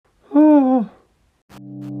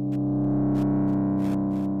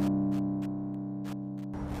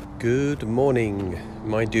Good morning,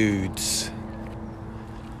 my dudes,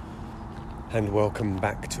 and welcome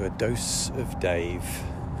back to a dose of Dave.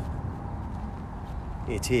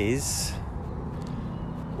 It is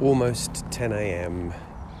almost 10 a.m.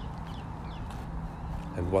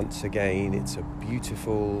 and once again it's a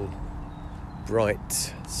beautiful,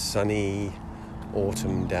 bright, sunny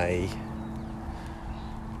autumn day.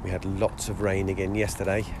 We had lots of rain again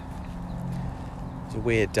yesterday. It was a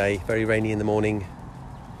weird day, very rainy in the morning.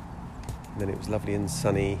 And then it was lovely and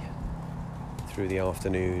sunny through the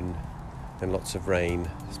afternoon, then lots of rain.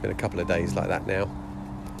 It's been a couple of days like that now,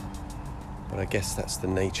 but I guess that's the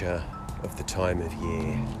nature of the time of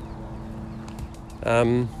year.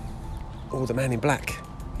 The man in black,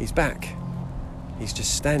 he's back. He's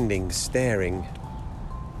just standing, staring.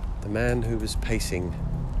 The man who was pacing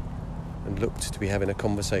and looked to be having a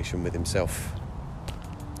conversation with himself.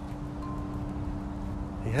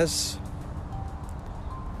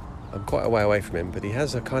 I'm quite a way away from him, but he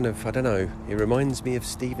has a kind of, I don't know, he reminds me of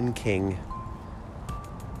Stephen King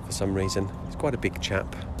for some reason. He's quite a big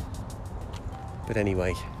chap. But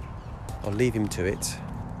anyway, I'll leave him to it.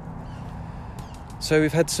 So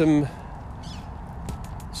we've had some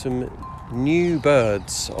new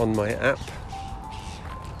birds on my app.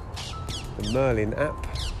 The Merlin app.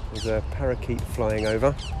 There's a parakeet flying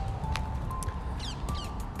over.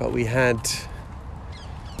 But we had,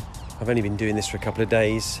 I've only been doing this for a couple of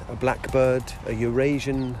days, a blackbird, a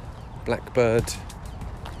Eurasian blackbird,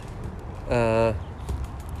 a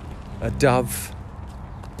dove,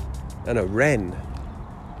 and a wren.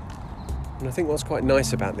 And I think what's quite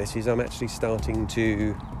nice about this is I'm actually starting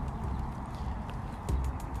to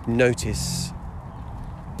notice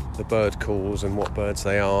the bird calls and what birds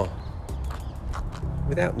they are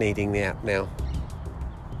without needing the app now.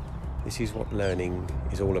 This is what learning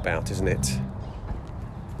is all about, isn't it?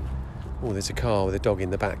 Oh, there's a car with a dog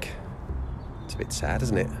in the back. It's a bit sad,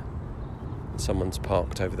 isn't it? Someone's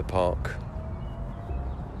parked over the park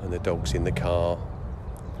and the dog's in the car.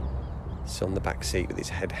 It's on the back seat with its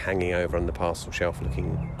head hanging over on the parcel shelf,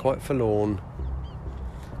 looking quite forlorn.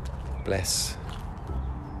 Bless.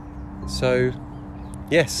 So,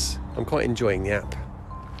 yes, I'm quite enjoying the app.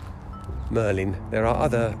 Merlin. There are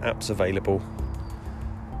other apps available.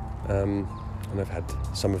 And I've had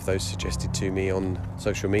some of those suggested to me on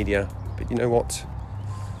social media. But you know what?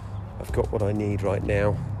 I've got what I need right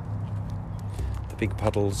now. The big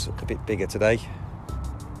puddle's a bit bigger today.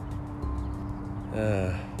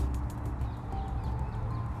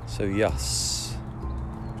 So yes.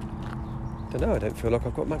 Don't know, I don't feel like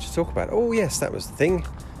I've got much to talk about. Oh yes, that was the thing.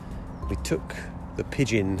 We took the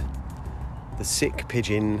pigeon, the sick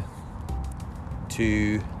pigeon,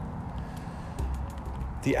 to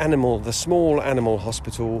the small animal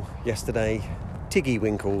hospital yesterday, Tiggy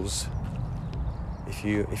Winkles.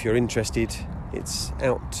 If you're interested, it's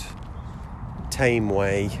out Tame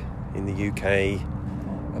Way in the UK,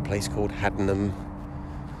 a place called Haddenham,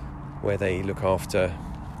 where they look after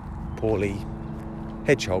poorly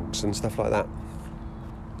hedgehogs and stuff like that.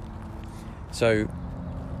 So,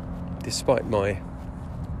 despite my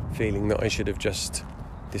feeling that I should have just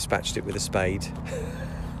dispatched it with a spade,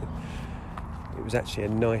 it was actually a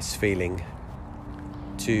nice feeling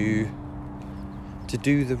to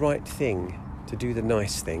do the right thing, to do the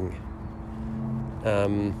nice thing,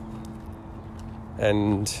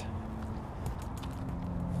 and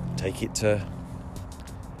take it to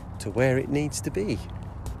where it needs to be.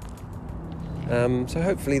 So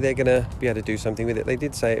hopefully they're going to be able to do something with it. They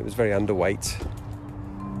did say it was very underweight.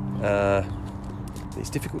 It's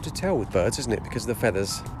difficult to tell with birds, isn't it, because of the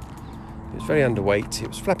feathers. It was very underweight. It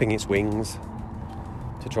was flapping its wings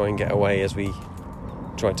to try and get away as we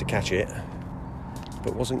tried to catch it,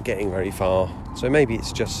 but wasn't getting very far. So maybe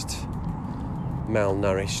it's just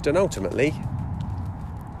malnourished, and ultimately,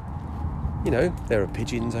 you know, there are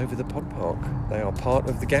pigeons over the pod park. They are part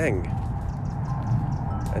of the gang,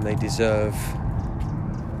 and they deserve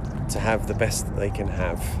to have the best that they can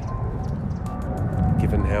have,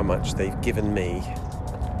 given how much they've given me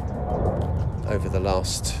over the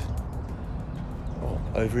last,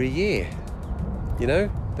 over a year. You know,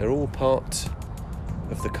 they're all part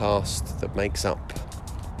of the cast that makes up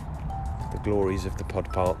the glories of the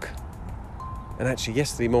pod park. And actually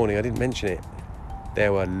yesterday morning, I didn't mention it,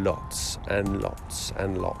 there were lots and lots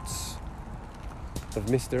and lots of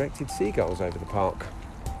misdirected seagulls over the park.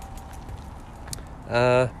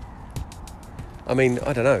 I mean,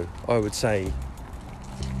 I don't know, I would say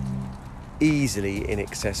easily in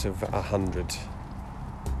excess of 100,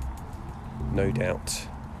 no doubt.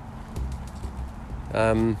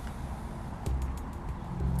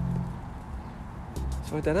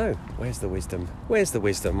 So I don't know, where's the wisdom? Where's the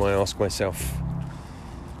wisdom, I ask myself.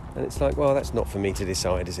 And it's like, well, that's not for me to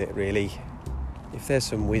decide, is it really? If there's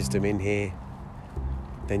some wisdom in here,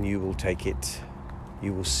 then you will take it,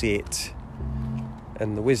 you will see it,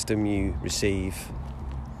 and the wisdom you receive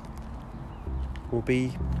will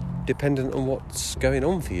be dependent on what's going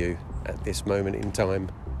on for you at this moment in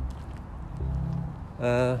time.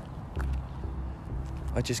 I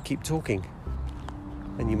just keep talking,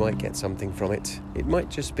 and you might get something from it. It might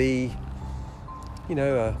just be,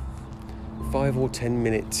 a 5 or 10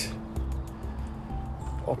 minute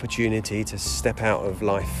opportunity to step out of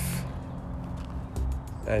life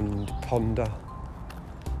and ponder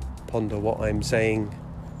what I'm saying,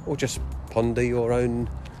 or just ponder your own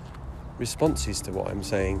responses to what I'm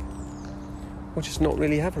saying, or just not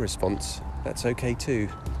really have a response. That's okay too,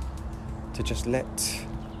 to just let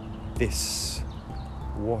this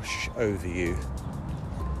wash over you.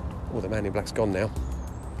 Oh, the man in black's gone now.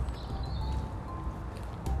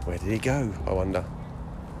 Where did he go, I wonder?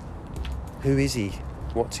 Who is he?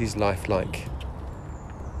 What's his life like?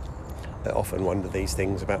 I often wonder these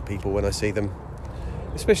things about people when I see them,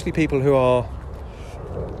 especially people who are,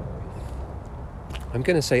 I'm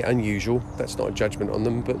going to say unusual, that's not a judgment on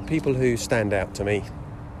them, but people who stand out to me.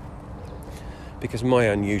 Because my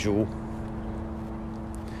unusual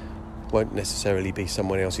won't necessarily be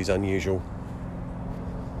someone else's unusual.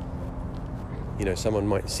 Someone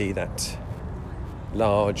might see that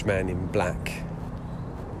large man in black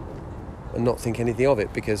and not think anything of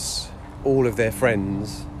it because all of their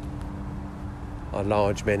friends are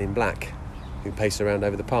large men in black who pace around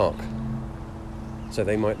over the park. So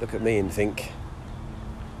they might look at me and think,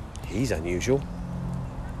 he's unusual.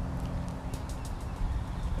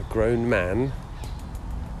 A grown man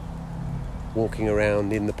walking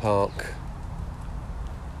around in the park,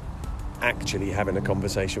 actually having a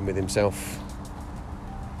conversation with himself.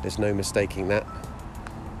 There's no mistaking that.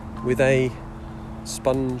 With a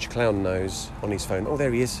sponge clown nose on his phone. Oh,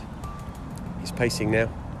 there he is. He's pacing now.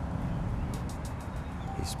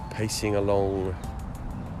 He's pacing along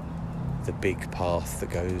the big path that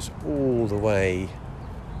goes all the way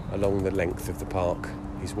along the length of the park.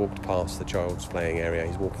 He's walked past the child's playing area.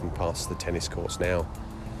 He's walking past the tennis courts now.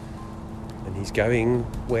 And he's going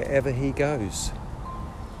wherever he goes.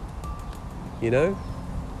 Oh,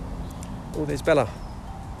 there's Bella,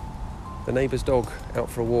 the neighbour's dog,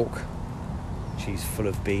 out for a walk. She's full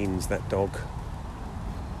of beans, that dog.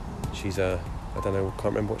 She's I don't know,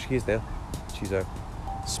 can't remember what she is now. She's a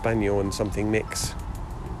Spaniel and something mix.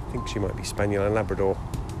 I think she might be Spaniel and Labrador,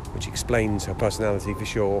 which explains her personality for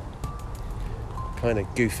sure. Kind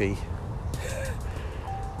of goofy,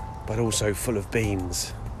 but also full of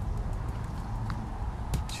beans.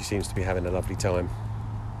 She seems to be having a lovely time.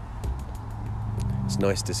 It's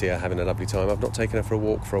nice to see her having a lovely time. I've not taken her for a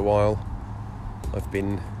walk for a while.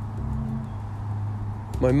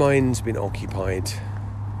 My mind's been occupied.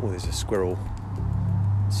 Oh, there's a squirrel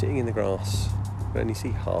sitting in the grass. I can only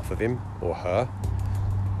see half of him, or her.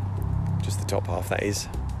 Just the top half, that is.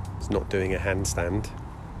 It's not doing a handstand.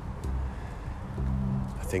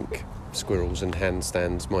 I think squirrels and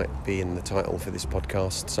handstands might be in the title for this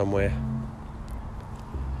podcast somewhere.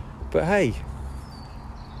 But hey,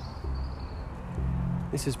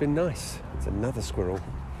 this has been nice. It's another squirrel.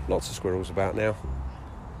 Lots of squirrels about now.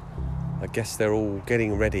 I guess they're all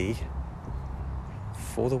getting ready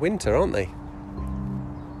for the winter, aren't they?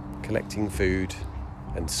 Collecting food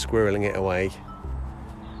and squirreling it away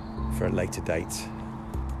for a later date.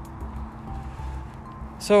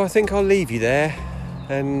 So I think I'll leave you there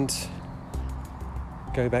and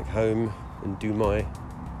go back home and do my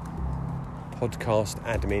podcast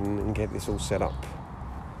admin and get this all set up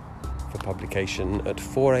for publication at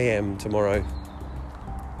 4 a.m. tomorrow.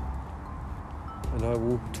 And I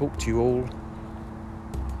will talk to you all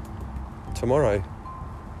tomorrow,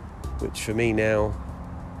 which for me now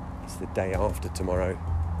is the day after tomorrow.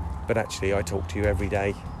 But actually I talk to you every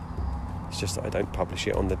day. It's just that I don't publish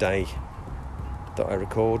it on the day that I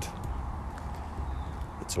record.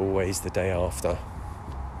 It's always the day after.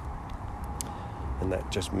 And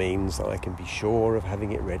that just means that I can be sure of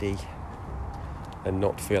having it ready and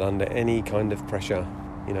not feel under any kind of pressure.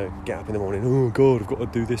 Get up in the morning, oh God, I've got to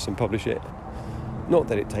do this and publish it. Not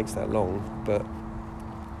that it takes that long, but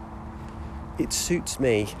it suits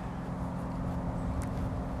me.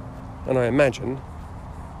 And I imagine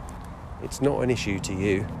it's not an issue to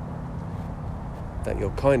you, that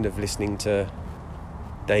you're kind of listening to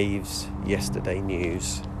Dave's yesterday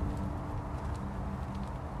news.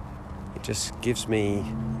 It just gives me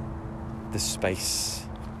the space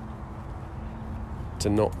to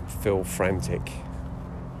not feel frantic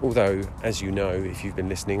Although, as you know, if you've been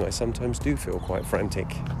listening, I sometimes do feel quite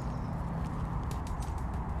frantic.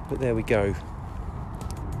 But there we go.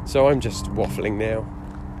 So I'm just waffling now.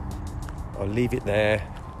 I'll leave it there,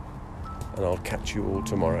 and I'll catch you all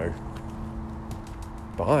tomorrow.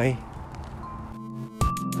 Bye.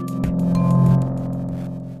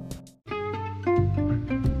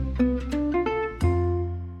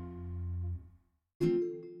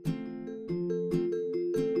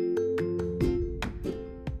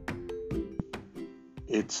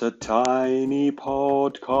 It's a tiny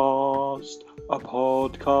podcast, a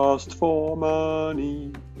podcast for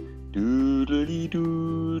money. Doodly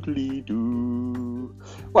doodly doo.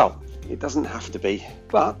 Well, it doesn't have to be,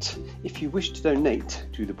 but if you wish to donate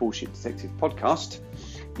to the Bullshit Detective podcast,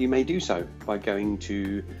 you may do so by going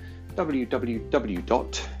to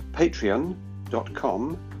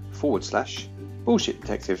www.patreon.com/Bullshit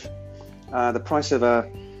Detective. The price of a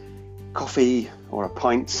coffee or a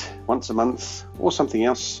pint once a month or something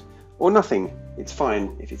else, or nothing. It's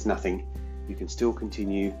fine if it's nothing. You can still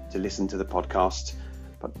continue to listen to the podcast,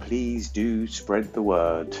 but please do spread the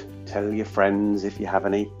word. Tell your friends, if you have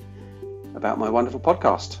any, about my wonderful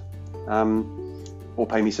podcast. Or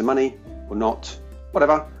pay me some money or not,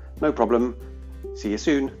 whatever, no problem. See you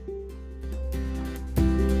soon.